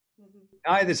Mhm.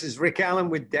 Hi, this is Rick Allen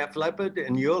with Def Leppard,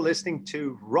 and you're listening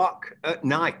to Rock at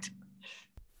Night.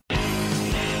 Are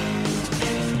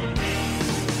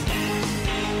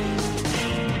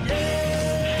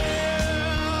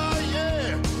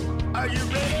you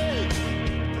ready?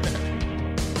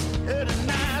 Hey,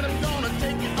 tonight I'm gonna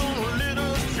take you on a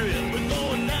little trip. We're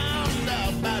going down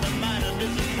south by the mighty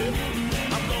Mississippi.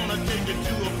 I'm gonna take you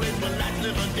to a place where lights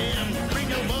never dim. Bring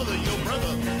your mother, your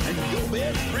brother, and your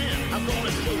best friend. I'm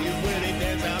gonna show you where they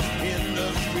dance out in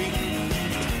the street.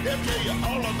 They'll tell you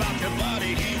all about your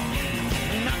body heat.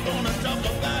 I'm not gonna talk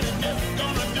about it, just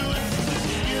gonna do it.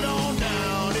 Get on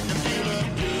down if you feel up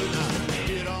good. Now,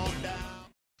 get on down.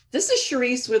 This is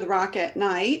Charisse with Rock at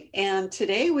Night, and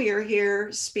today we are here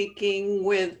speaking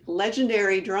with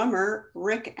legendary drummer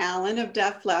Rick Allen of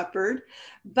Def Leppard.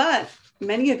 But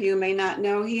many of you may not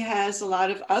know he has a lot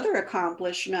of other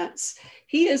accomplishments.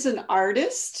 He is an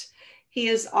artist. He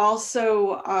is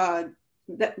also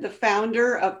the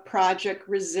founder of Project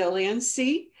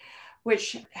Resiliency,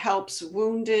 which helps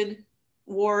wounded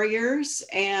warriors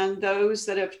and those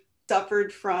that have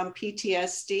suffered from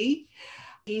PTSD.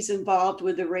 He's involved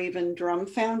with the Raven Drum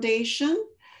Foundation.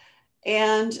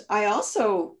 And I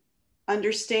also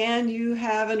understand you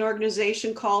have an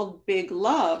organization called Big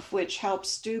Love, which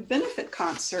helps do benefit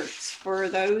concerts for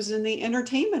those in the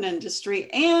entertainment industry.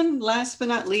 And last but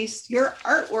not least, your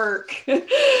artwork,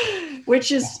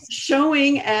 which is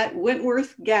showing at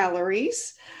Wentworth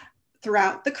Galleries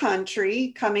throughout the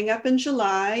country. Coming up in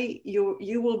July,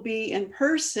 you will be in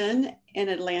person in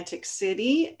Atlantic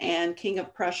City and King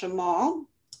of Prussia Mall,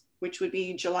 which would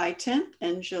be July 10th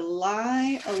and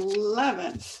July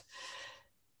 11th.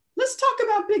 Let's talk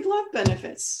about Big Love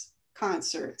Benefits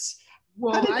concerts.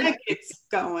 How did that get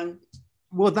going?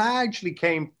 Well, that actually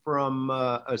came from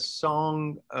a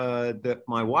song that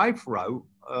my wife wrote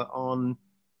on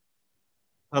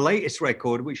her latest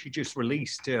record, which she just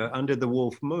released, Under the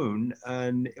Wolf Moon.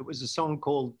 And it was a song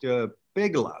called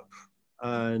Big Love.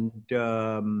 And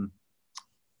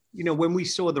you know, when we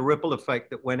saw the ripple effect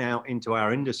that went out into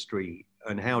our industry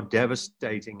and how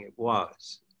devastating it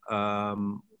was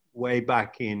way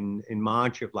back in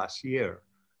March of last year,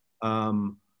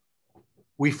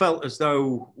 we felt as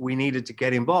though we needed to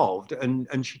get involved.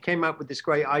 And she came up with this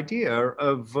great idea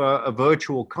of a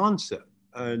virtual concert.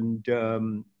 And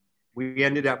we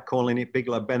ended up calling it Big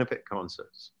Love Benefit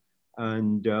Concerts.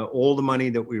 And all the money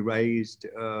that we raised,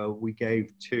 we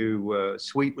gave to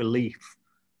Sweet Relief,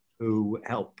 who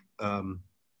help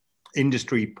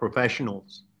industry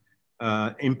professionals,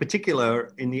 in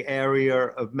particular in the area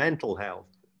of mental health,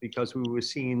 because we were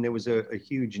seeing there was a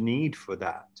huge need for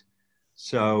that.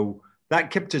 So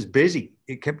that kept us busy.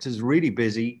 It kept us really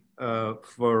busy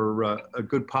for a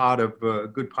good part of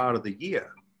the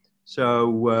year.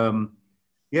 So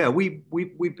yeah,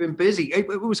 we've been busy. It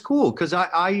was cool because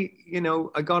I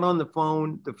got on the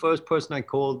phone. The first person I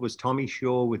called was Tommy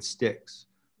Shaw with Styx.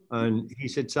 And he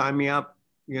said, sign me up,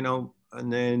 and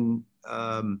then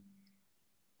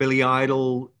Billy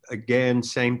Idol, again,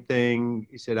 same thing.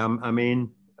 He said, I'm in.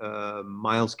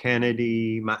 Miles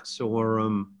Kennedy, Matt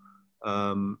Sorum,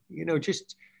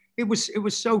 it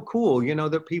was so cool,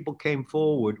 that people came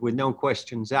forward with no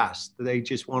questions asked. They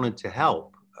just wanted to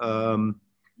help. And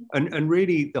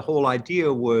really the whole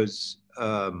idea was,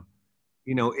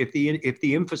 if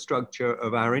the infrastructure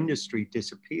of our industry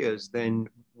disappears, then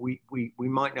we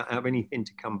might not have anything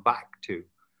to come back to.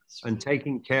 And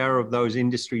taking care of those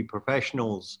industry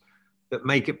professionals that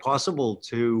make it possible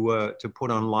to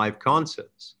put on live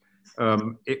concerts.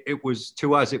 It was,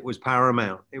 to us, it was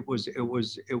paramount. It was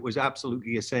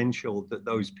absolutely essential that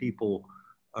those people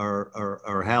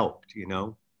are helped,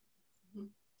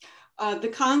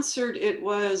 The concert, it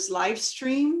was live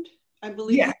streamed, I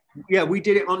believe. Yeah, we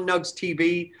did it on Nugs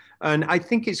TV, and I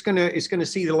think it's gonna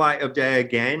see the light of day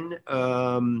again.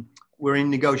 We're in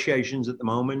negotiations at the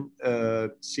moment,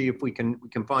 see if we can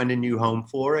find a new home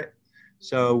for it.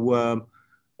 So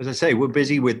as I say, we're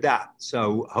busy with that.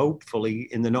 So hopefully,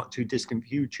 in the not too distant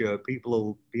future, people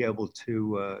will be able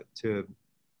to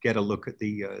get a look at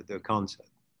the concert.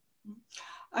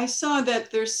 I saw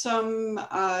that there's some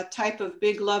type of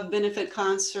Big Love benefit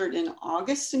concert in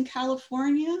August in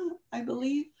California, I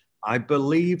believe. I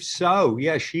believe so.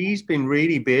 Yeah, she's been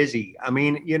really busy. I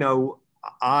mean,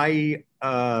 I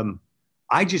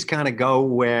just kind of go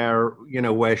where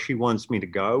she wants me to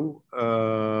go,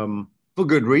 for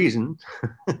good reason.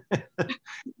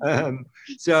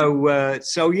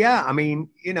 So yeah, I mean,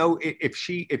 if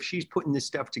she's putting this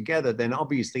stuff together, then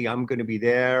obviously I'm going to be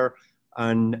there,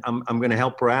 and I'm going to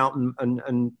help her out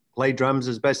and play drums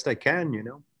as best I can,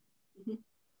 Mm-hmm.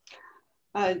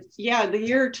 Yeah, the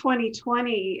year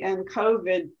 2020 and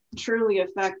COVID truly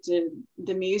affected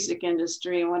the music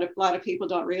industry. And what a lot of people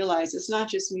don't realize, it's not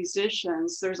just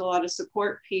musicians. There's a lot of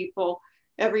support people,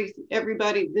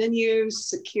 everybody, venues,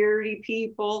 security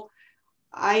people.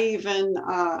 I even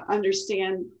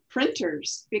understand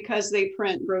printers because they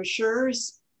print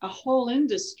brochures. A whole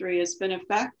industry has been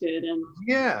affected. And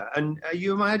Yeah, and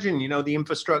you imagine, the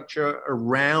infrastructure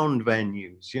around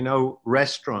venues,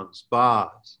 restaurants,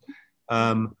 bars.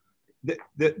 Um,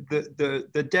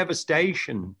 the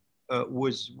devastation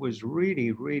was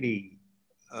really, really.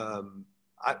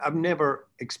 I've never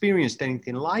experienced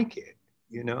anything like it.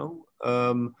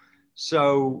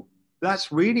 So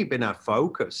that's really been our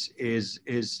focus is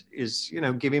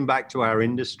giving back to our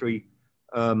industry,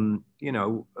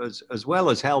 as well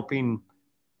as helping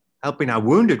our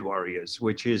wounded warriors,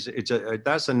 which is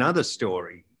that's another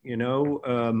story.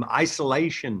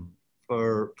 Isolation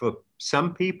for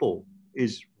some people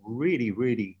is really,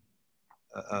 really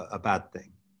a bad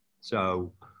thing.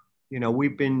 So,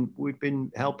 we've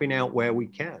been helping out where we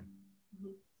can.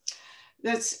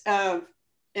 that's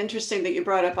interesting that you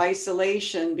brought up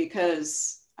isolation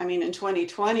because, I mean, in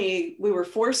 2020, we were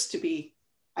forced to be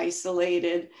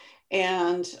isolated,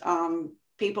 and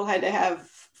people had to have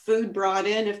food brought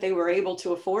in if they were able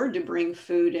to afford to bring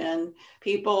food in.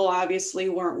 People obviously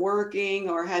weren't working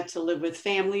or had to live with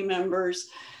family members.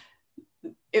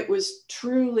 It was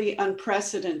truly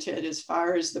unprecedented as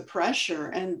far as the pressure,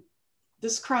 and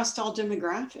this crossed all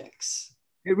demographics.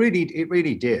 It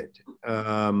really did.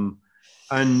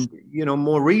 And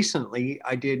more recently,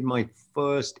 I did my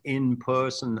first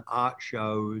in-person art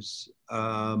shows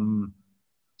down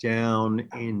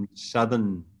in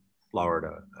southern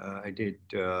Florida. I did,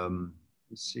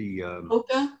 let's see.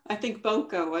 Boca, I think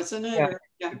Boca, wasn't it? Yeah, Or,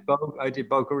 yeah. I did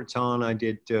Boca Raton. I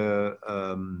did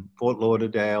Fort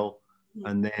Lauderdale,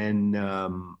 and then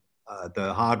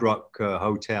the Hard Rock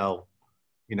Hotel,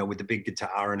 with the big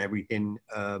guitar and everything,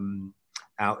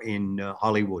 out in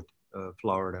Hollywood,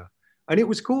 Florida. And it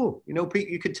was cool.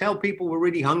 You could tell people were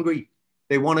really hungry.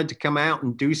 They wanted to come out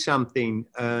and do something,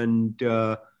 and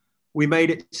we made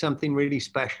it something really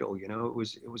special. It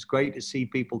was great to see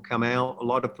people come out, a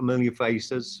lot of familiar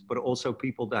faces, but also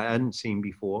people that I hadn't seen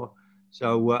before.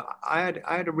 So I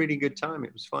had a really good time.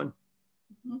 It was fun.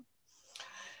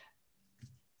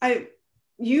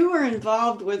 You were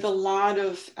involved with a lot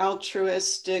of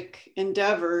altruistic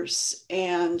endeavors,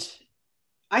 and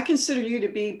I consider you to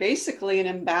be basically an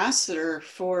ambassador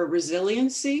for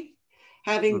resiliency,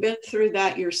 having been through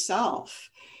that yourself.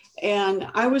 And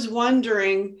I was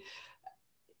wondering,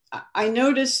 I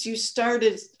noticed you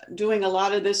started doing a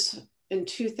lot of this in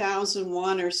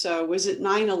 2001 or so. Was it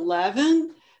 9/11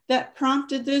 that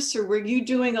prompted this, or were you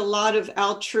doing a lot of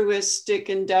altruistic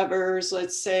endeavors,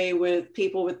 let's say with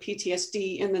people with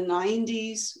PTSD in the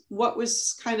 90s? What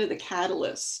was kind of the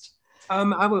catalyst?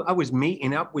 I was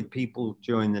meeting up with people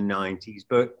during the 90s,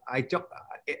 but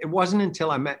it wasn't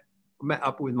until I met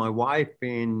up with my wife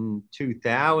in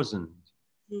 2000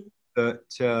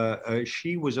 that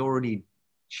she was already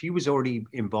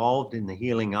involved in the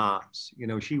healing arts.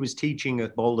 She was teaching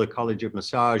at Boulder College of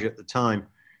Massage at the time.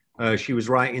 She was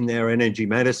writing their energy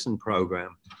medicine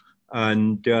program.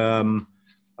 And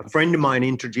a friend of mine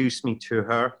introduced me to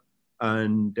her.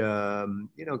 And,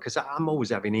 because I'm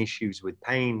always having issues with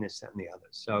pain, this, that, and the other.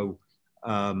 So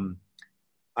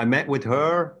I met with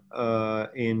her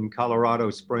in Colorado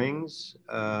Springs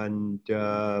and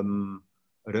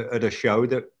at a show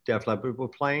that Def Leppard were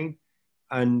playing.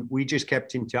 And we just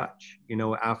kept in touch.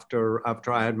 After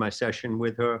I had my session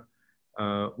with her,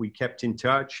 we kept in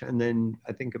touch. And then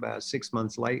I think about 6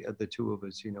 months later, the two of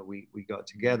us, we got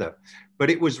together.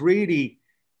 But it was really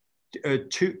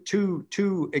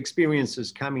two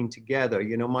experiences coming together.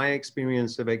 My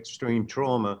experience of extreme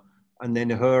trauma, and then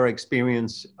her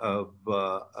experience of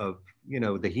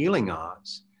the healing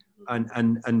arts,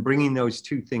 and bringing those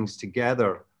two things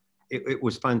together. It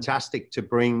was fantastic to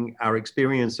bring our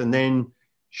experience. And then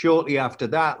shortly after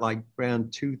that, like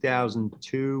around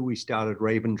 2002, we started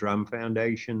Raven Drum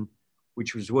Foundation,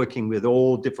 which was working with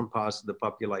all different parts of the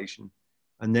population.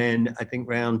 And then I think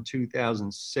around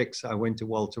 2006, I went to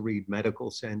Walter Reed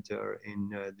Medical Center in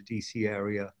the DC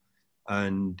area.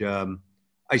 And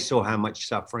I saw how much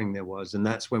suffering there was. And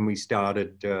that's when we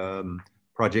started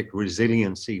Project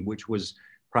Resiliency, which was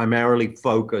primarily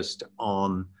focused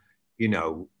on,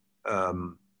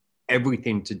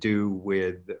 everything to do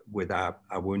with our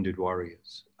wounded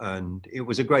warriors. And it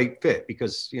was a great fit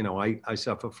because, I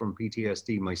suffer from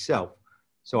PTSD myself.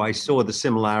 So I saw the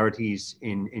similarities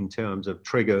in terms of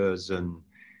triggers and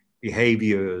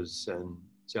behaviors. And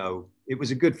so it was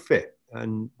a good fit.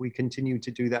 And we continue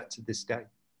to do that to this day.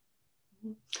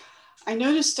 I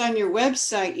noticed on your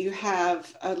website you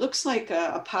have, looks like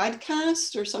a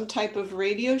podcast or some type of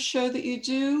radio show that you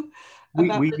do.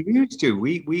 We used to.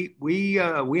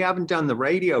 We haven't done the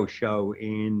radio show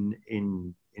in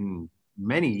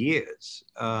many years,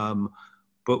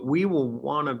 but we were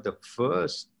one of the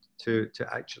first to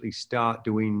actually start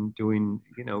doing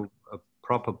a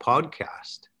proper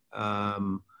podcast.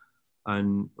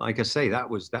 And like I say, that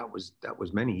was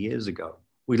many years ago.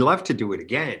 We'd love to do it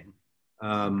again,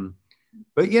 but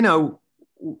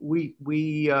we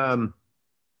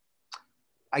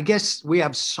I guess we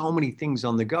have so many things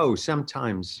on the go.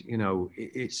 Sometimes,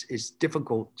 it's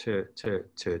difficult to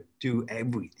do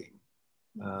everything.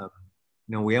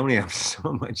 We only have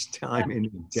so much time in a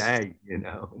day,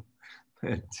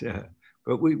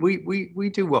 but we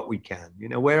do what we can,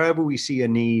 wherever we see a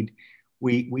need,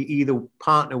 we either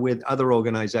partner with other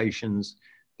organizations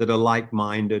that are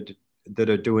like-minded, that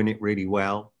are doing it really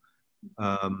well,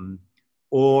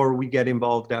 or we get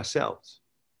involved ourselves.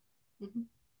 Mm-hmm.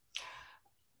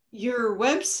 Your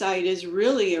website is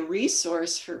really a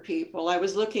resource for people. I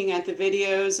was looking at the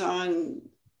videos on,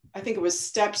 I think it was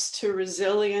steps to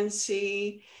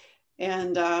resiliency.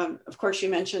 And of course, you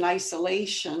mentioned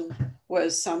isolation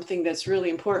was something that's really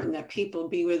important, that people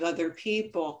be with other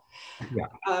people. Yeah.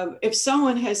 If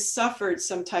someone has suffered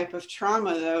some type of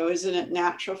trauma, though, isn't it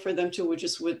natural for them to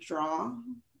just withdraw?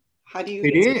 How do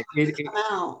you come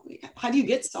out? How do you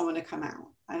get someone to come out?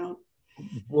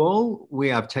 Well, we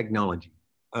have technology.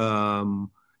 A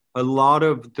lot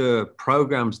of the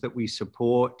programs that we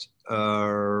support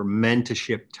are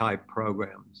mentorship type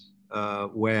programs,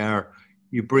 where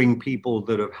you bring people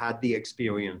that have had the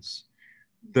experience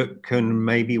that can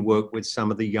maybe work with some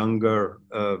of the younger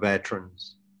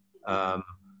veterans,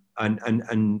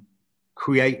 and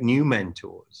create new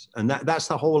mentors. And that's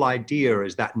the whole idea,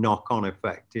 is that knock-on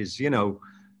effect, is,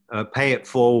 pay it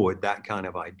forward, that kind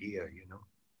of idea,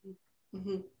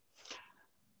 Mm-hmm.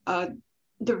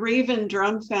 The Raven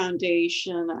Drum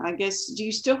Foundation, I guess, do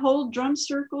you still hold drum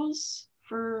circles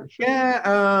for Yeah,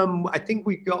 I think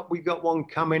we got one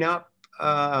coming up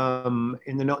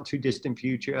in the not too distant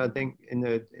future, I think in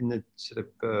the sort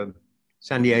of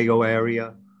San Diego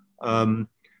area.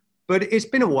 But it's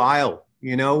been a while,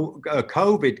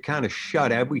 COVID kind of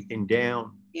shut everything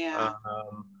down. Yeah.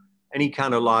 Any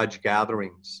kind of large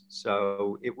gatherings.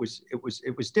 So it was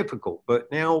difficult,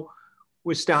 but now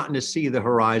we're starting to see the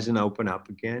horizon open up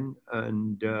again,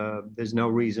 and there's no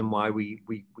reason why we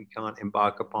can't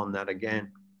embark upon that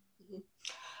again.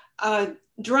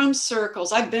 Drum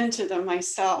circles, I've been to them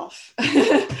myself.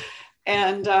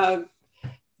 And I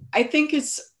think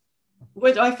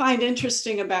what I find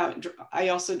interesting about, I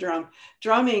also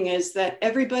drumming, is that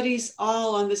everybody's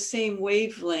all on the same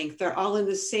wavelength. They're all in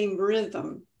the same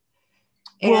rhythm.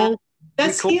 And well,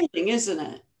 that's healing, isn't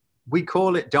it? We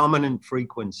call it dominant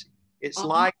frequency. It's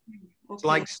it's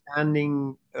like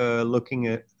standing looking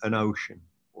at an ocean,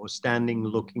 or standing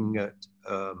looking at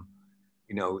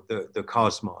the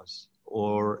cosmos,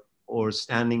 or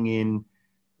standing in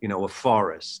a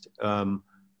forest.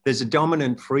 There's a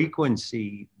dominant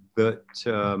frequency that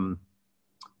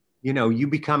you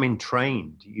become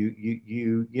entrained.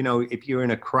 If you're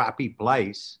in a crappy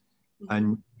place, mm-hmm.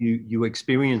 and you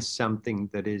experience something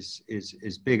that is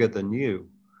bigger than you,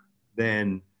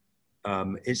 then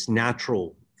it's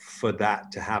natural for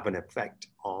that to have an effect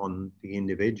on the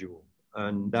individual.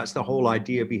 And that's the whole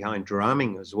idea behind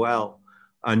drumming as well.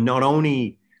 And not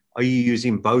only are you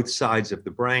using both sides of the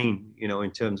brain,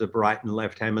 in terms of right and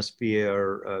left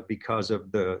hemisphere, because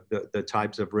of the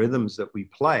types of rhythms that we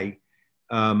play,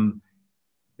 again,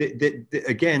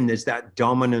 there's that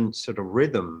dominant sort of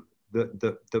rhythm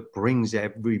that brings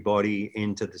everybody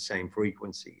into the same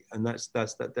frequency. And that's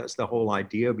the whole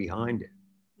idea behind it.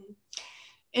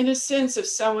 In a sense, if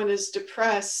someone is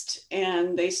depressed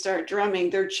and they start drumming,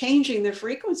 they're changing their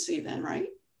frequency then, right?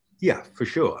 Yeah, for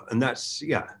sure. And that's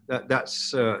the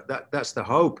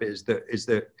hope, is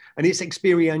that, and it's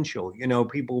experiential.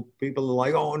 People are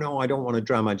like, oh no, I don't want to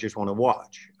drum, I just want to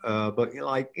watch. But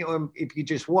if you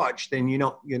just watch, then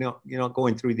you're not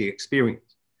going through the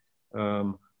experience.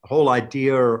 The whole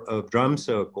idea of drum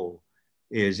circle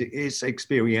is it's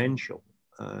experiential,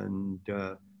 and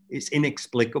it's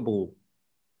inexplicable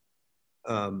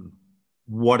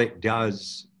what it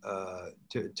does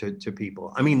to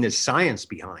people. I mean, there's science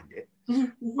behind it,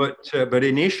 mm-hmm. but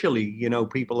initially,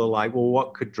 people are like, well,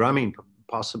 what could drumming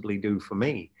possibly do for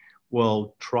me?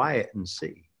 Well, try it and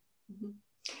see. Mm-hmm.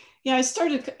 Yeah, I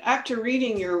started, after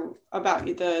reading about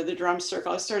the drum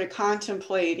circle, I started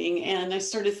contemplating, and I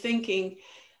started thinking,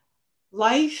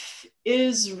 life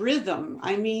is rhythm.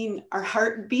 I mean, our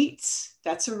heart beats,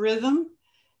 that's a rhythm.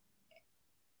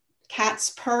 Cats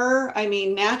purr. I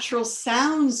mean, natural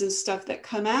sounds and stuff that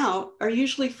come out are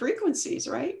usually frequencies,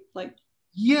 right? Like,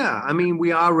 Yeah, I mean,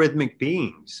 we are rhythmic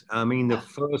beings. I mean, the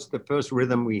first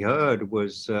rhythm we heard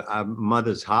was our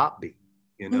mother's heartbeat,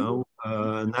 mm-hmm.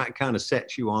 and that kind of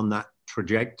sets you on that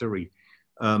trajectory.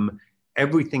 Um,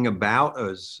 Everything about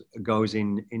us goes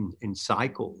in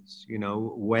cycles,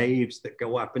 waves that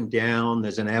go up and down.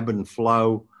 There's an ebb and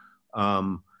flow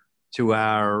um, to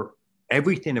our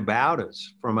everything about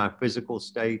us, from our physical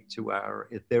state to our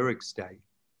etheric state.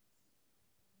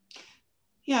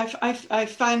 Yeah, I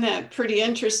find that pretty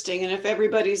interesting. And if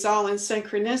everybody's all in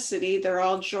synchronicity, they're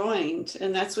all joined.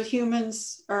 And that's what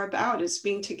humans are about, is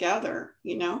being together,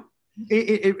 you know?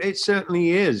 It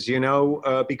certainly is,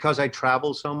 because I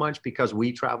travel so much, because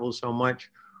we travel so much,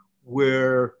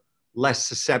 we're less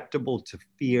susceptible to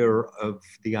fear of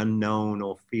the unknown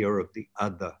or fear of the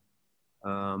other.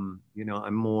 I'm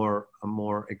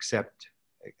more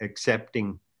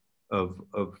accepting of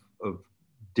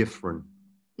different,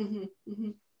 Mm-hmm,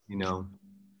 mm-hmm. you know.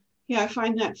 Yeah, I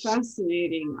find that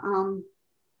fascinating.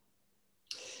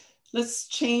 Let's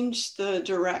change the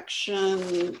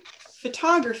direction.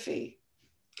 Photography.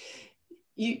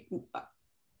 You,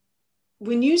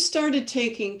 when you started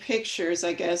taking pictures,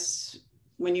 I guess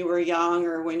when you were young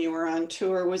or when you were on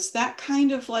tour, was that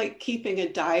kind of like keeping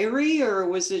a diary, or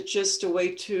was it just a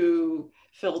way to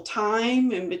fill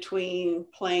time in between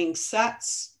playing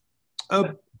sets?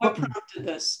 Uh, What prompted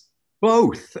this?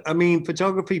 Both. I mean,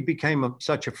 photography became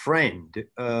such a friend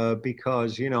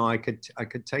because I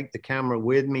could take the camera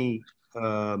with me,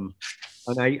 and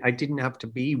I didn't have to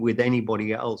be with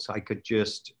anybody else. I could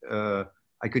just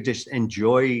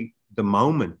enjoy the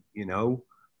moment,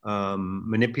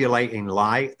 manipulating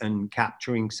light and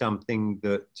capturing something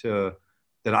that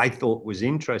I thought was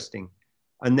interesting.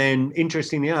 And then,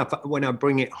 interestingly enough, when I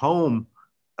bring it home,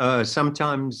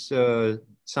 sometimes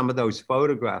some of those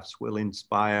photographs will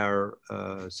inspire,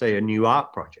 say, a new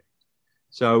art project.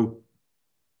 So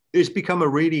it's become a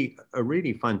really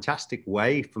fantastic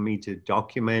way for me to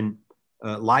document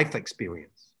life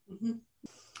experience. Mm-hmm.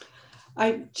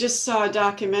 I just saw a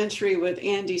documentary with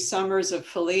Andy Summers of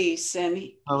Police, and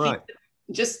All right.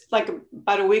 just like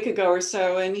about a week ago or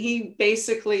so, and he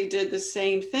basically did the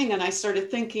same thing. And I started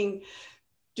thinking,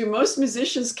 do most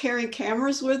musicians carry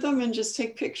cameras with them and just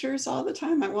take pictures all the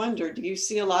time? I wonder, do you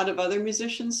see a lot of other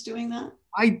musicians doing that?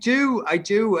 I do.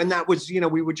 And that was,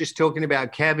 we were just talking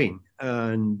about Kevin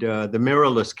and the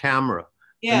mirrorless camera. And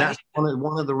Yeah. that's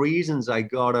one of the reasons I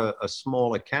got a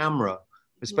smaller camera,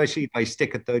 especially if I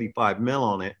stick a 35 mil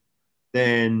on it,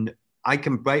 then I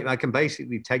can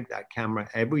basically take that camera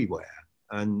everywhere.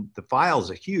 And the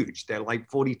files are huge. They're like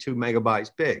 42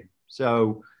 megabytes big.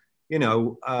 So,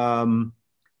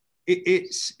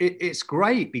 it's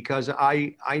great because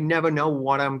I never know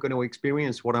what I'm going to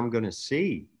experience, what I'm going to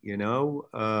see,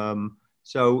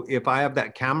 so if I have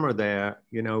that camera there,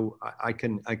 I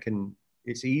can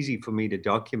it's easy for me to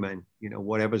document,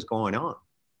 whatever's going on.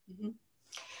 Mm-hmm.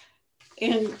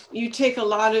 And you take a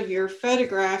lot of your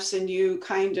photographs and you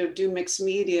kind of do mixed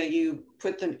media, you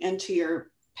put them into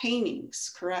your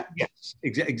paintings, correct? Yes,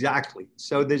 exactly.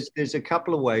 So there's a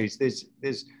couple of ways.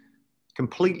 There's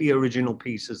completely original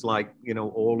pieces, like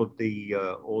all of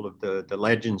the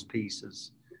legends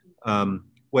pieces,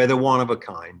 where they're one of a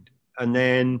kind, and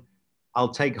then I'll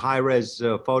take high res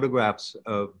photographs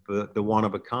of the one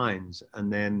of a kinds,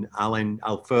 and then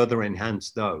I'll further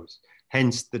enhance those.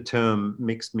 Hence the term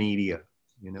mixed media.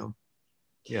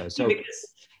 Yeah. So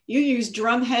because you use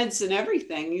drum heads and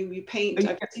everything. You paint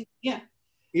everything. Yeah.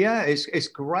 Yeah, it's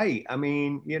great. I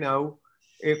mean,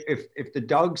 if the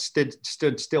dog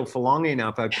stood still for long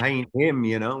enough, I'd paint him.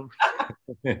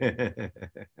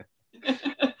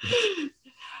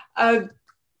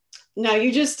 Now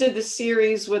you just did the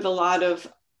series with a lot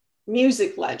of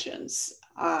music legends,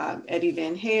 Eddie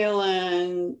Van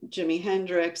Halen, Jimi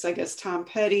Hendrix, I guess Tom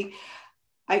Petty.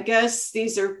 I guess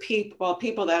these are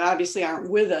people that obviously aren't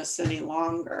with us any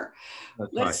longer.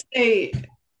 That's right.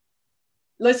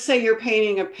 Let's say you're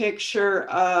painting a picture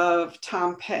of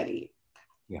Tom Petty.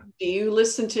 Yeah. Do you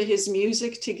listen to his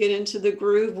music to get into the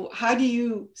groove? How do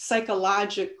you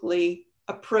psychologically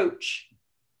approach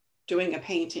doing a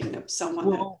painting of someone?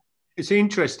 Well, it's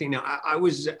interesting. I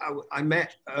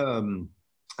met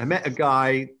a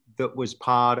guy that was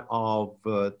part of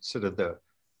sort of the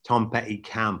Tom Petty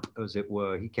camp, as it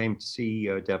were. He came to see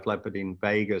Def Leppard in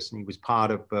Vegas, and he was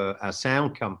part of our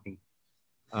sound company.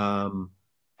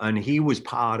 And he was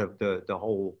part of the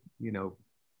whole,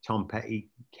 Tom Petty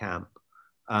camp.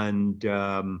 And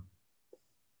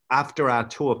after our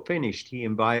tour finished, he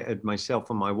invited myself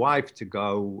and my wife to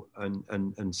go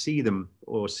and see them,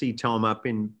 or see Tom up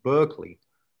in Berkeley.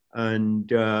 And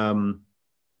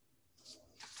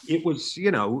it was,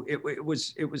 you know, it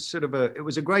was sort of it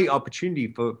was a great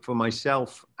opportunity for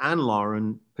myself and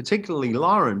Lauren, particularly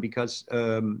Lauren, because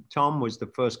Tom was the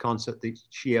first concert that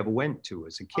she ever went to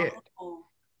as a kid.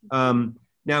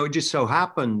 Now, it just so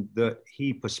happened that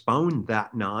he postponed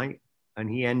that night and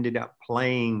he ended up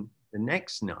playing the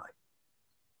next night.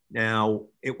 Now,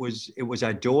 it was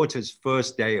our daughter's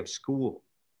first day of school,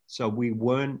 so we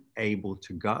weren't able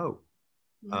to go,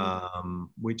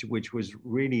 which was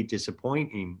really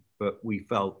disappointing. But we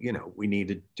felt, you know, we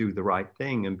needed to do the right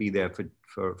thing and be there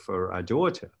for our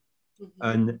daughter.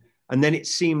 And then it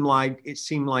seemed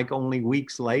like only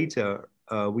weeks later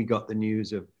we got the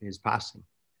news of his passing.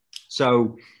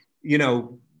 So, you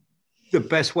know, the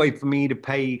best way for me to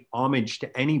pay homage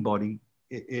to anybody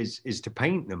is to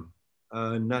paint them.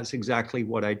 And that's exactly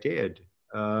what I did.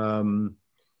 You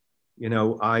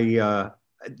know,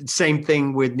 same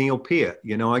thing with Neil Peart.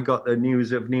 You know, I got the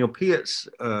news of Neil Peart's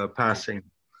passing,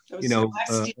 you know,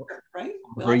 last year, right?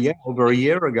 over a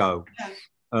year ago.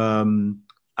 Yeah.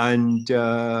 And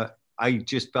I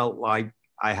just felt like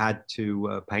I had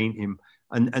to paint him.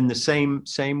 And the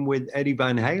same with Eddie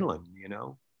Van Halen, you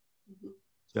know.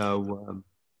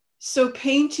 So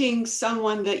painting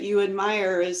someone that you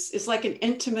admire is like an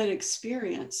intimate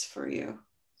experience for you.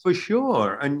 For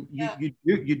sure. And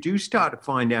you do start to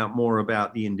find out more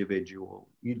about the individual.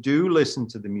 You do listen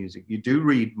to the music. You do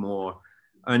read more.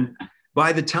 And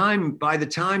by the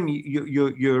time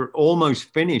you're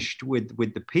almost finished with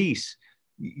the piece,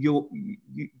 you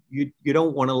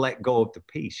don't want to let go of the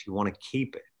piece. You want to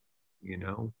keep it, you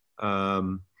know,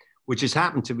 which has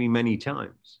happened to me many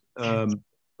times.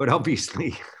 But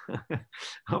obviously,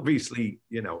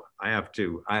 you know, I have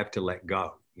to let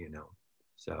go, you know.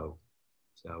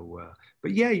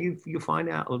 But yeah, you find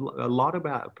out a lot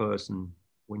about a person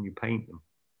when you paint them,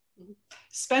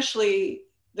 especially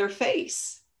their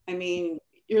face. I mean,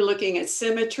 you're looking at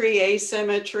symmetry,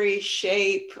 asymmetry,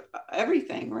 shape,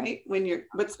 everything, right? When you're,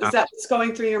 is that what's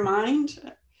going through your mind?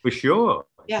 For sure.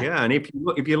 Yeah. And if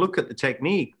you look at the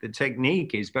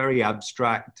technique is very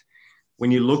abstract.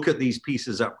 When you look at these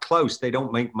pieces up close, they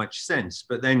don't make much sense.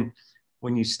 But then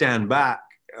when you stand back,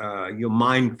 your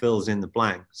mind fills in the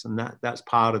blanks, and that's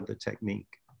part of the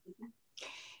technique.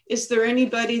 Is there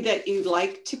anybody that you'd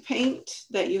like to paint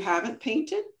that you haven't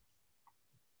painted?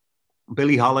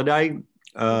 Billie Holiday.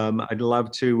 I'd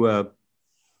love to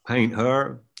paint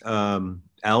her.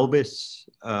 Elvis.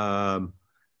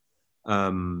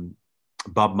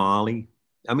 Bob Marley.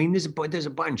 I mean, there's a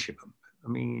bunch of them. I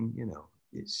mean, you know,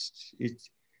 it's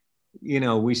you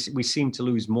know, we seem to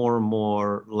lose more and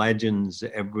more legends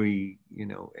every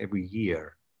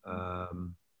year. I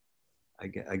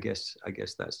guess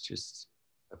that's just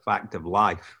a fact of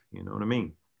life. You know what I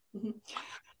mean?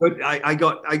 But I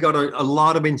got a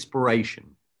lot of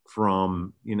inspiration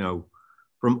from, you know,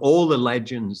 from all the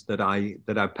legends that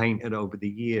I painted over the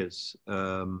years.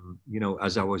 You know,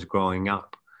 as I was growing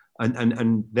up,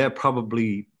 and they're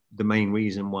probably the main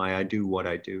reason why I do what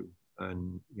I do.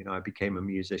 And, you know, I became a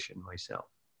musician myself.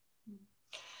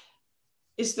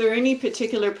 Is there any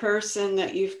particular person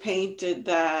that you've painted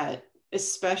that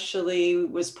especially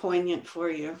was poignant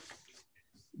for you?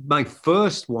 My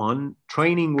first one,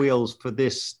 training wheels for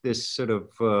this sort of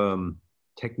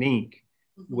technique,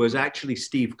 was actually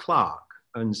Steve Clark.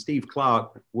 And Steve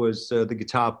Clark was the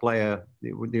guitar player,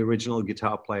 the original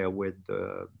guitar player with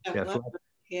Def Leppard.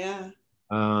 Yeah.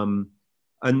 And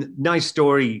nice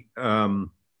story.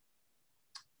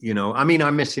 You know, I mean,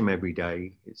 I miss him every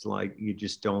day. It's like you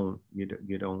just don't, you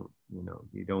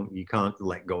can't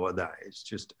let go of that. It's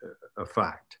just a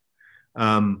fact.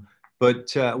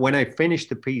 But when I finished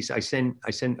the piece, I sent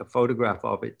a photograph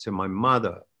of it to my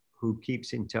mother, who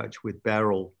keeps in touch with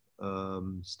Beryl,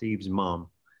 Steve's mom,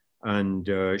 and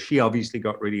she obviously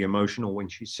got really emotional when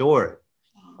she saw it.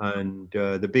 And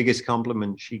the biggest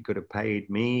compliment she could have paid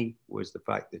me was the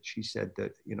fact that she said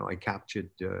that, you know, I captured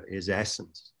his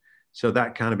essence. So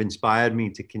that kind of inspired me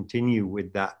to continue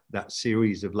with that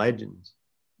series of legends.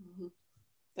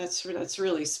 That's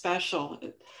really special.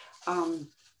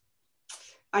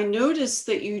 I noticed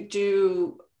that you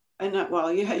do,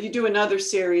 you do another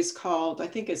series called, I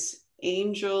think it's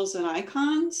Angels and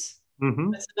Icons.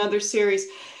 That's another series.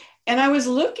 And I was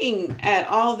looking at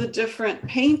all the different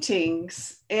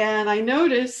paintings, and I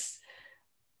noticed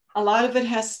a lot of it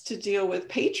has to deal with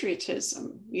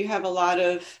patriotism. You have a lot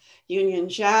of Union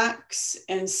Jacks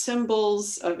and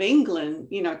symbols of England.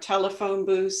 You know, telephone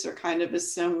booths are kind of a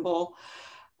symbol.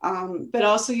 but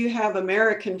also you have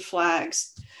American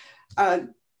flags.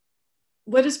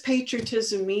 What does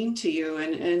patriotism mean to you,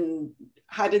 and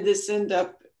how did this end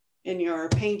up in your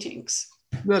paintings?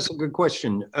 That's a good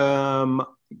question.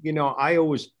 You know, I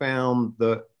always found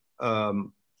that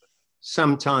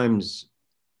sometimes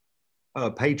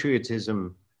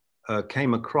patriotism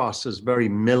came across as very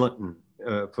militant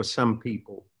for some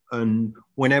people, and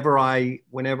whenever I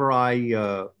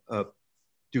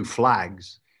do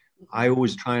flags, I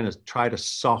always try to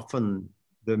soften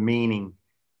the meaning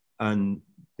and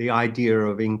the idea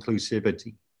of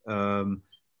inclusivity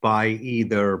by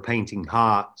either painting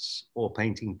hearts or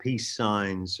painting peace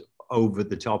signs over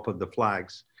the top of the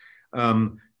flags,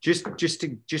 just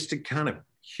to kind of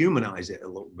humanize it a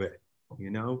little bit, you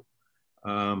know,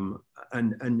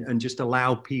 and just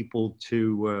allow people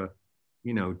to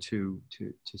you know, to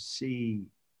see,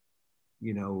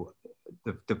 you know,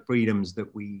 the freedoms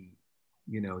that we,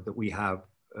 you know, that we have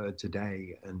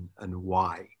today, and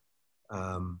why.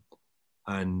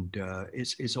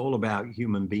 It's all about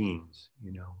human beings,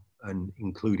 you know, and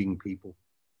including people.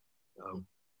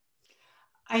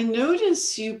 I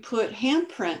notice you put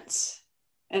handprints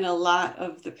in a lot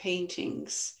of the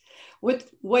paintings. What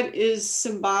is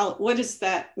symbolic? What does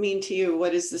that mean to you?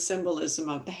 What is the symbolism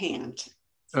of the hand?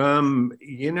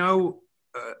 You know,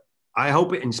 I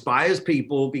hope it inspires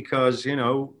people, because, you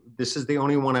know, this is the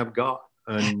only one I've got,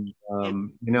 and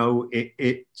you know,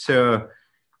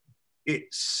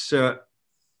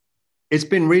 it's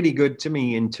been really good to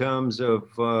me in terms of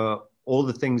all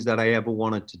the things that I ever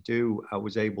wanted to do. I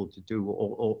was able to do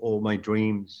all my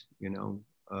dreams, you know.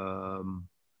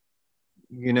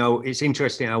 You know, it's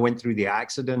interesting. I went through the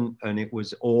accident and it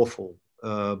was awful,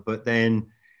 but then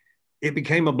it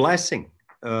became a blessing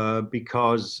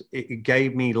because it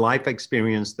gave me life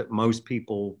experience that most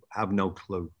people have no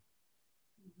clue.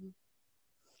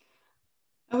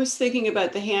 I was thinking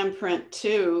about the handprint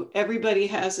too. Everybody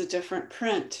has a different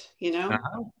print, you know.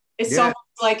 It's almost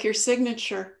like your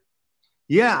signature.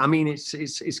 Yeah, I mean,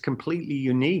 it's completely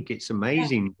unique. It's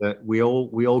amazing that we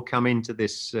all come into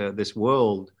this this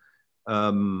world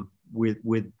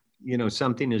with you know,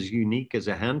 something as unique as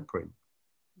a handprint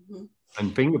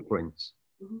and fingerprints.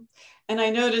 And I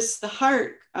noticed the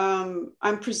heart.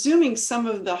 I'm presuming some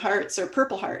of the hearts are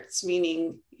purple hearts,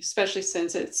 meaning, especially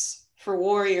since it's for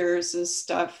warriors and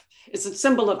stuff, it's a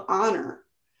symbol of honor.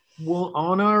 Well,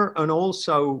 honor, and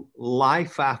also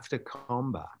life after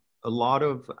combat. A lot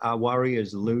of our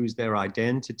warriors lose their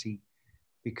identity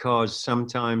because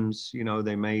sometimes, you know,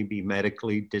 they may be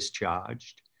medically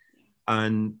discharged,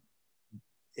 and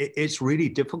it's really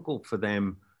difficult for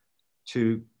them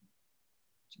to,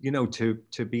 you know,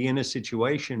 to be in a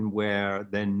situation where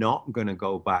they're not going to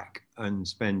go back and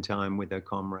spend time with their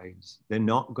comrades. They're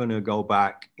not going to go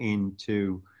back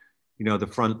into, you know, the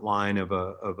front line of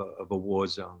a war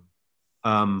zone.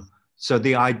 So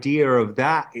the idea of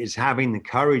that is having the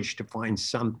courage to find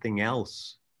something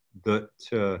else that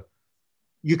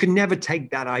you can never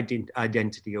take that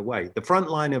identity away. The front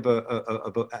line of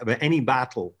any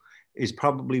battle is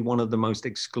probably one of the most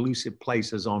exclusive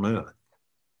places on earth.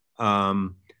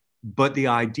 But the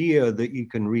idea that you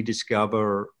can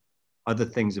rediscover other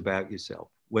things about yourself,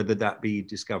 whether that be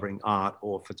discovering art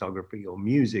or photography or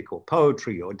music or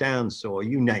poetry or dance or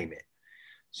you name it.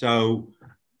 So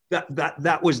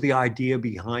that was the idea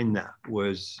behind that,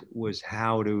 was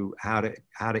how to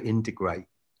integrate,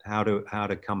 how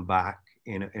to come back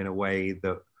in a way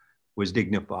that was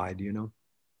dignified, you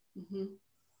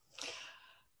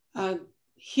know.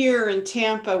 Here in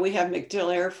Tampa, we have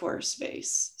MacDill Air Force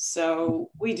Base.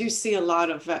 So we do see a lot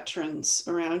of veterans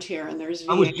around here, and there's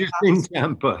VA. I was just in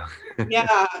Tampa.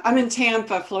 Yeah, I'm in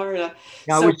Tampa, Florida.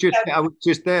 I was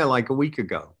just there like a week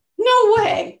ago. No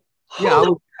way. Yeah,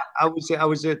 I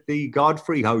was at the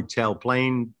Godfrey Hotel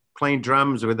playing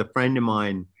drums with a friend of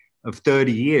mine of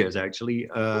 30 years, actually,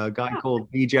 a guy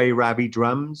called DJ Ravi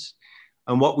Drums.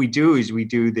 And what we do is we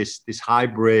do this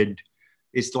hybrid.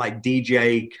 It's like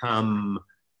DJ come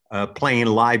playing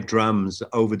live drums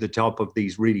over the top of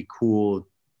these really cool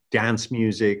dance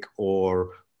music or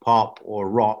pop or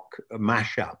rock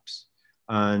mashups.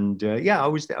 And yeah, I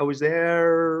was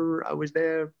there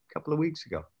a couple of weeks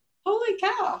ago. Holy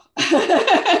cow.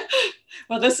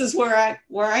 Well, this is where I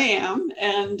am,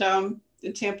 and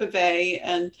in Tampa Bay,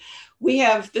 and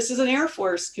this is an Air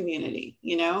Force community,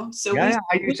 you know. So yeah,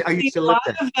 I used to live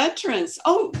there. A lot of veterans.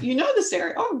 Oh, you know this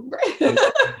area. Oh, great.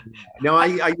 No,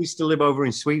 I used to live over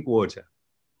in Sweetwater.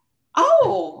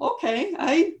 Oh, okay.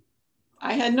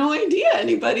 I had no idea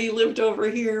anybody lived over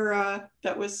here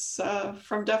that was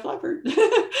from Def Leppard.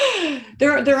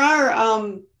 There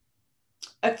are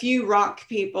a few rock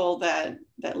people that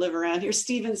live around here.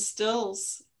 Stephen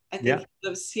Stills, I think Yeah. he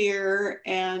lives here,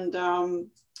 and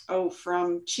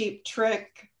from Cheap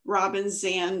Trick, Robin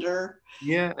Zander.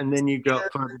 Yeah, and then you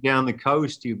got further down the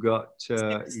coast, you got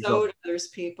Soda, there's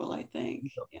people, I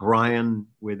think. Yeah. Brian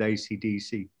with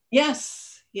AC/DC.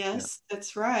 Yes, yes,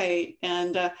 that's right.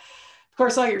 And of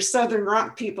course, all your Southern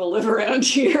rock people live around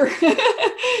here.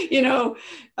 You know,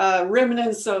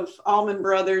 remnants of Allman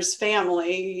Brothers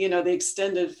family, you know, the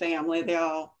extended family, they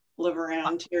all live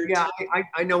around here. Yeah, too.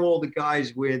 I know all the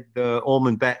guys with the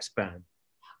Allman Betts band.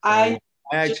 I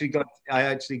I actually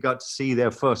got to see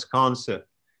their first concert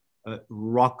at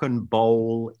Rock and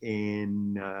Bowl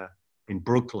in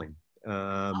Brooklyn,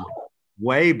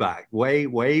 way back,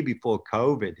 way before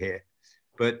COVID hit.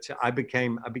 But I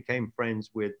became friends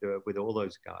with all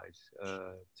those guys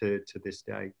to this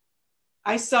day.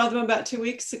 I saw them about 2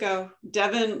 weeks ago.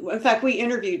 Devin, in fact, we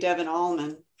interviewed Devin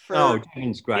Allman for. Oh,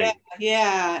 Devin's great.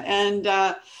 Yeah, and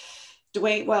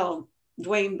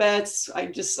Dwayne Betts. I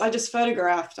just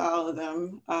photographed all of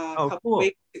them a couple cool.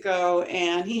 weeks ago,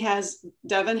 and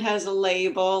Devin has a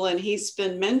label, and he's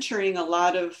been mentoring a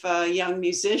lot of young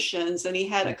musicians, and he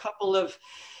had a couple of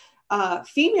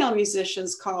female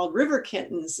musicians called River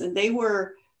Kittens, and they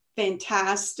were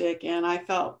fantastic, and I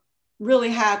felt really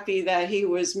happy that he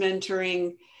was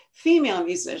mentoring female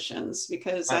musicians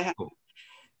because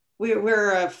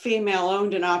we're a female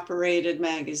owned and operated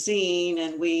magazine,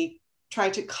 and we try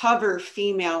to cover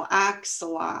female acts a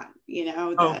lot, you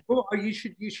know. Cool. You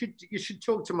should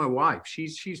talk to my wife.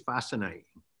 She's fascinating.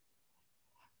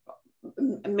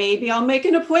 Maybe I'll make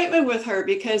an appointment with her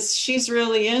because she's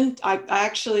really I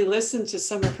actually listened to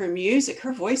some of her music.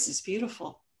 Her voice is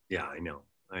beautiful. Yeah, I know.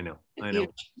 You know,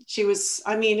 she was,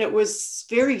 I mean, it was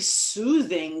very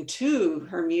soothing too,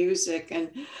 her music. And,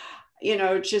 you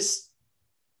know, just,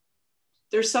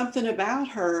 there's something about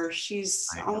her. She's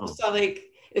almost like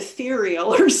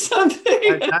ethereal or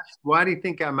something. Why do you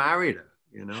think I married her?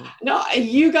 You know? No,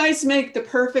 you guys make the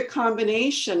perfect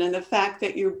combination. And the fact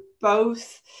that you're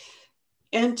both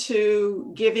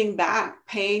into giving back,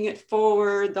 paying it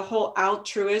forward, the whole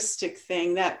altruistic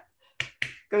thing that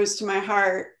goes to my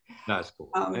heart. That's cool.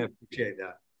 I appreciate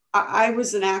that. I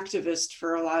was an activist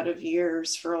for a lot of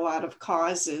years for a lot of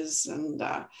causes, and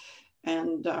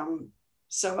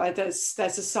so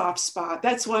that's a soft spot.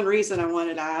 That's one reason I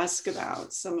wanted to ask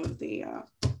about some of the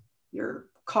your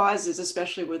causes,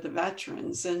 especially with the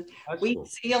veterans. And we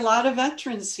see a lot of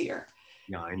veterans here.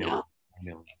 Yeah, I know.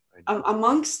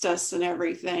 Amongst us and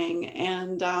everything.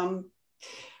 And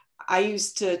I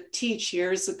used to teach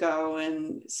years ago,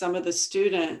 and some of the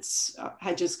students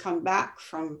had just come back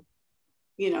from,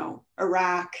 you know,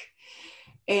 Iraq,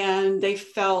 and they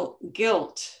felt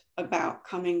guilt about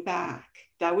coming back.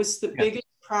 That was the biggest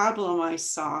problem I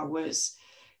saw, was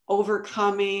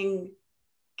overcoming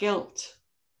guilt.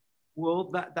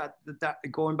 Well, that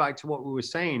going back to what we were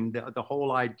saying, the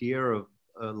whole idea of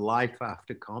life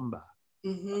after combat,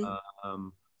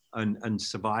 and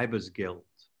survivor's guilt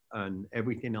and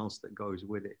everything else that goes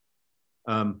with it.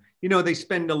 You know, they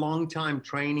spend a long time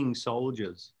training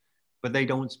soldiers, but they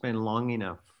don't spend long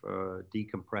enough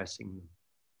decompressing them.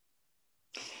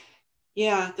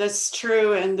 Yeah, that's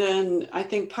true. And then I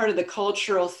think part of the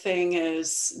cultural thing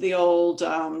is the old,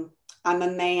 I'm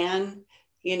a man,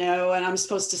 you know, and I'm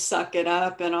supposed to suck it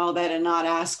up and all that and not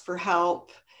ask for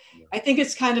help. Yeah. I think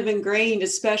it's kind of ingrained,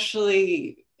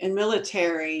 especially in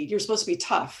military. You're supposed to be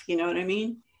tough, you know what I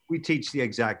mean? We teach the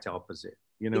exact opposite.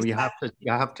 You know, exactly. you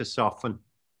have to soften,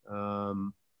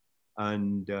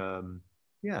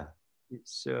 yeah,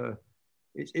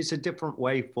 it's a different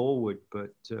way forward,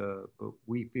 but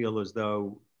we feel as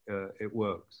though it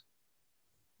works.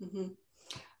 Mm-hmm.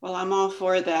 Well, I'm all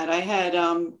for that. I had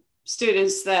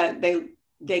students that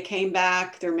they came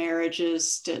back, their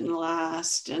marriages didn't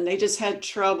last, and they just had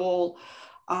trouble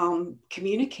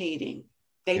communicating.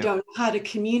 They don't know how to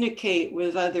communicate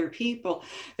with other people.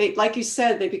 They, like you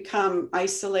said, they become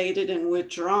isolated and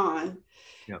withdrawn.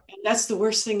 Yeah. And that's the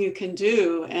worst thing you can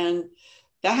do. And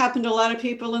that happened to a lot of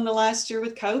people in the last year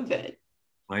with COVID.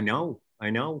 I know.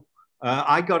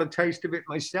 I got a taste of it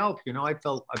myself. You know, I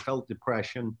felt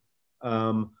depression.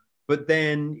 But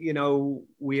then, you know,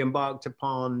 we embarked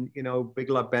upon, you know, Big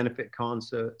Love benefit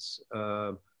concerts,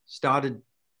 started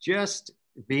just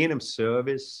being of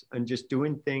service and just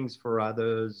doing things for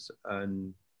others,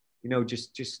 and, you know,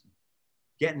 just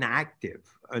getting active,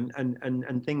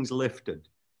 and things lifted,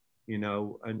 you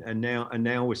know, and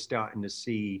now we're starting to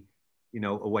see, you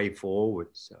know, a way forward.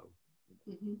 So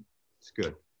it's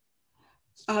good.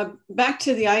 Back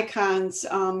to the icons.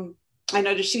 I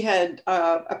noticed she had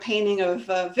a painting of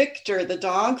Victor, the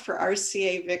dog, for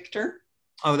RCA Victor.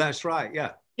 Oh, that's right.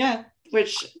 Yeah. Yeah,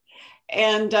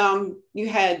 and you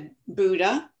had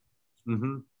Buddha.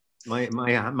 Mm-hmm.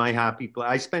 My happy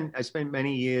place. I spent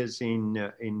many years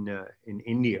in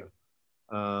India,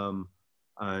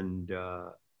 and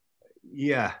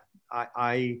yeah,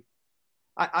 I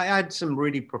had some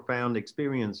really profound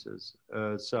experiences.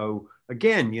 So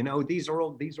again, these are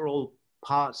all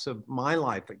parts of my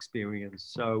life experience.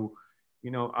 So,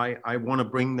 I want to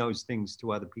bring those things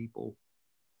to other people.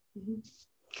 Mm-hmm.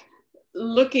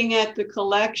 Looking at the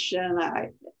collection,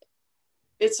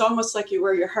 it's almost like you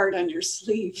wear your heart on your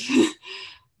sleeve. Yeah.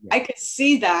 I could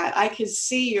see that. I could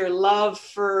see your love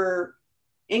for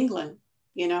England,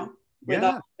 with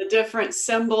all the different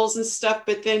symbols and stuff,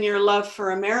 but then your love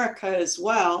for America as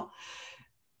well.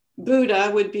 Buddha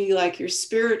would be like your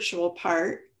spiritual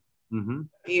part. Mm-hmm.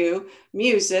 You.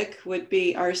 Music would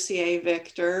be RCA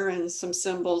Victor and some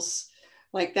symbols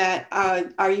like that.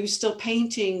 Are you still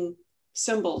painting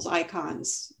symbols,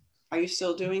 icons? Are you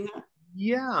still doing that?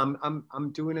 Yeah,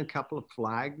 I'm doing a couple of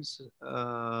flags.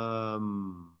 I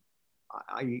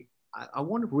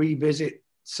want to revisit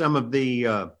some of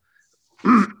the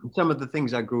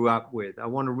things I grew up with. I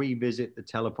want to revisit the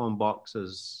telephone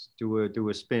boxes, do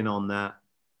a spin on that,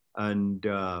 and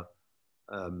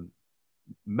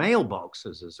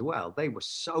mailboxes as well. They were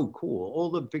so cool. All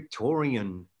the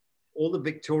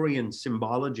Victorian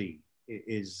symbology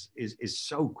is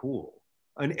so cool.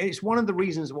 And it's one of the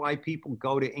reasons why people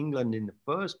go to England in the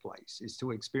first place, is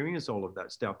to experience all of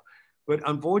that stuff. But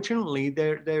unfortunately,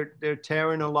 they're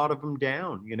tearing a lot of them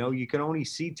down. You can only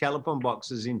see telephone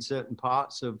boxes in certain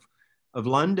parts of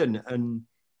London, and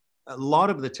a lot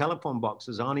of the telephone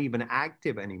boxes aren't even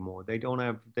active anymore.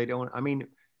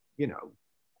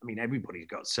 Everybody's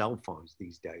got cell phones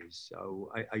these days,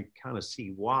 so I kind of see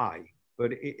why.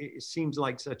 But it seems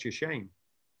like such a shame.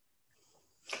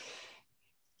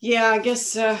 Yeah, I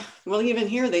guess, even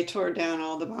here they tore down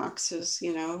all the boxes,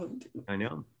 I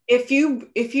know. If you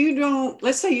don't,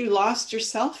 let's say you lost your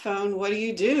cell phone, what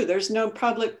do? There's no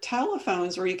public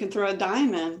telephones where you can throw a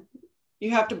dime in.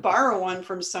 You have to borrow one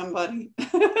from somebody.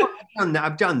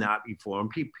 I've done that before,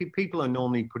 and people are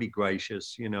normally pretty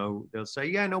gracious. They'll say,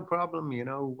 "Yeah, no problem."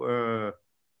 Go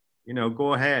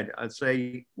ahead. I'd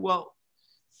say, "Well,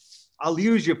 I'll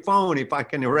use your phone if I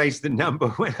can erase the number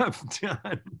when I'm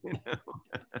done."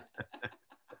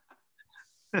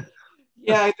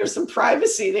 Yeah, there's some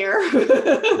privacy there.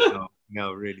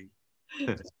 No, really.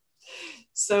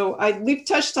 So we've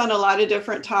touched on a lot of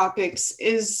different topics.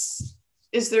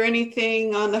 Is there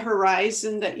anything on the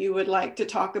horizon that you would like to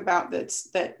talk about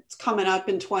that's coming up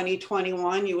in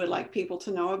 2021 you would like people to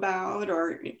know about,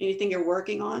 or anything you're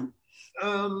working on?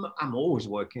 I'm always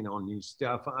working on new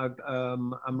stuff.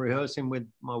 I'm rehearsing with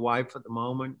my wife at the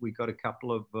moment. We got a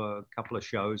couple of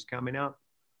shows coming up,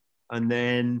 and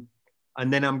then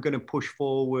I'm going to push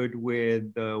forward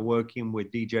with working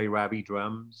with DJ Ravi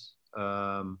drums.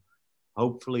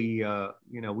 Hopefully,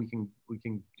 we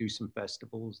can do some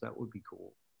festivals. That would be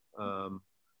cool.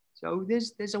 So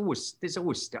there's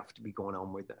always stuff to be going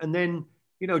on with it. And then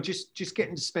just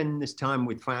getting to spend this time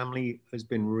with family has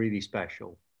been really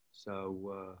special.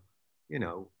 So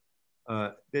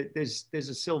there's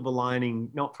a silver lining,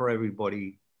 not for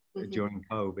everybody during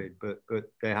COVID,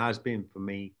 but there has been for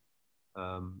me.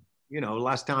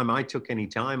 Last time I took any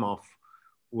time off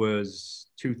was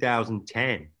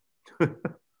 2010.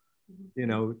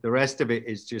 The rest of it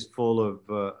is just full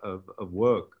of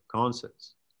work,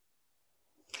 concerts.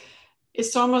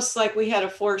 It's almost like we had a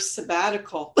forced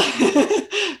sabbatical.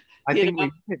 I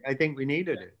think we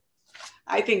needed it.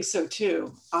 I think so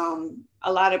too.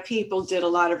 A lot of people did a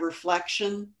lot of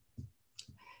reflection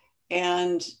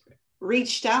and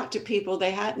reached out to people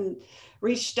they hadn't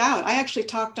reached out. I actually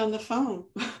talked on the phone.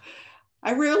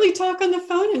 I rarely talk on the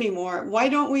phone anymore. Why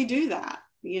don't we do that?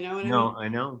 You know what I mean? I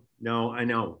know. No, I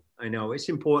know. It's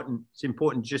important. It's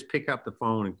important. Just pick up the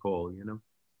phone and call,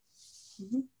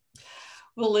 Mm-hmm.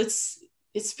 Well, it's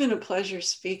been a pleasure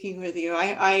speaking with you.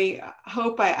 I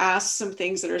hope I asked some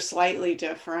things that are slightly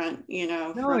different,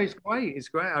 No, it's great. It's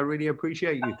great. I really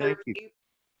appreciate you. Thank you.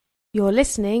 You're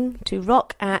listening to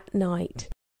Rock at Night.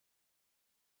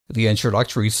 The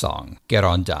introductory song, Get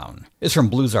On Down, is from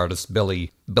blues artist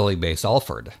Billy Bass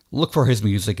Alford. Look for his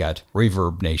music at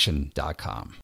ReverbNation.com.